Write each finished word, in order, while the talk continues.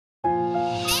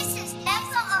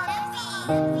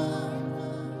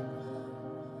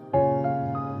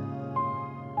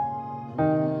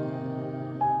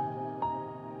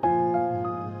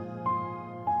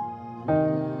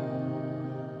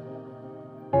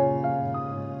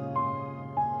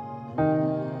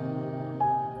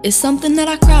It's something that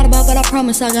I cried about, but I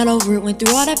promise I got over it. Went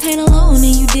through all that pain alone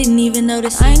and you didn't even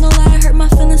notice. I ain't gonna lie, it hurt my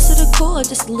feelings to the core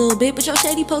just a little bit, but your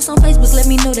shady post on Facebook let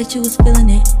me know that you was feeling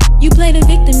it. You played a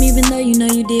victim even though you know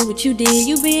you did what you did.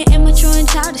 You being immature and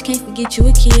childish, can't forget you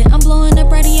a kid. I'm blowing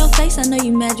up right in your face, I know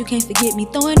you mad, you can't forget me.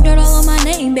 Throwing dirt all on my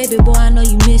name, baby boy, I know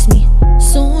you miss me.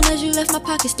 Soon as you left, my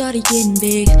pocket started getting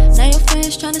big. Now your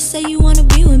friends tryna say you wanna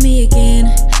be with me again,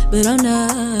 but oh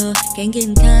no, can't get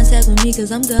in contact with me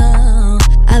cause I'm gone.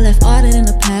 I left all that in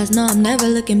the past, no I'm never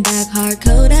looking back. Hard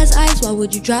cold as ice, why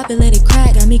would you drop it, let it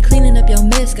crack? Got me cleaning up your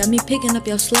mess, got me picking up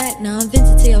your slack. Now I'm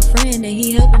venting to your friend and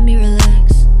he helping me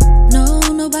relax. No,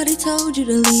 nobody told you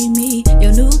to leave me.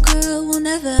 Your new girl will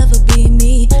never ever be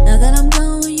me. Now that I'm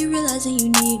gone, you realizing you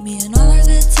need me, and all our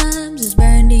good times is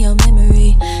burned in your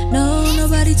memory. No,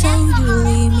 nobody told you to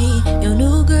leave me. Your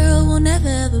new girl will never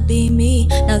ever be me.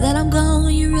 Now that I'm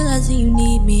gone, you realizing you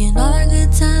need me, and all our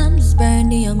good times is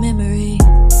burned in your memory.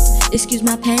 Excuse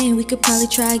my pain, we could probably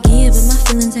try again, but my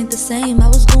feelings ain't the same. I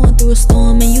was going through a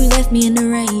storm and you left me in the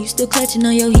rain. You still clutching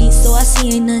on your heat, so I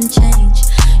see ain't nothing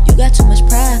changed. You got too much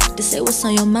pride to say what's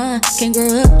on your mind. Can't grow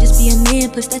up, just be a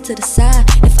man, push that to the side.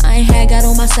 If I ain't had God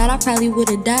on my side, I probably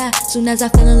would've died. Soon as I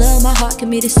fell in love, my heart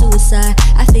committed suicide.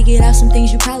 I figured out some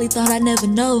things you probably thought I'd never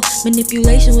know.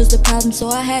 Manipulation was the problem, so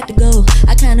I had to go.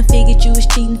 I kinda figured you was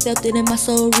cheating, felt it in my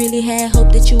soul. Really had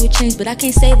hope that you would change, but I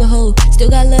can't save a hoe. Still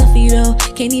got love for you though,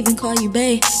 can't even call you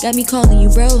babe. Got me calling you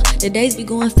bro. The days be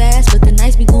going fast, but the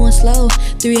nights be going slow.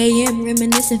 3 AM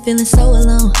reminiscing, feeling so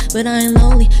alone, but I ain't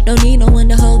lonely, don't need no one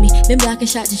to hold me. Been blocking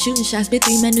shots and shooting shots, been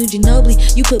 3 man new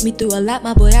Ginobili. You put me through a lot,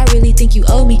 my boy, I really think you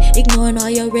owe me. Ignoring all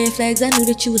your red flags, I knew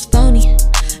that you was phony.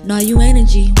 Nah, you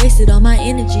energy, wasted all my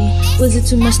energy. Was it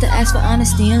too much to ask for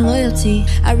honesty and loyalty?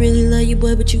 I really love you,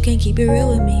 boy, but you can't keep it real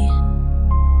with me.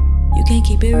 You can't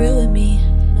keep it real with me.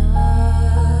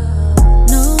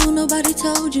 No, nobody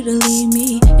told you to leave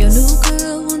me. Your new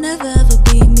girl will never ever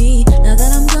be me.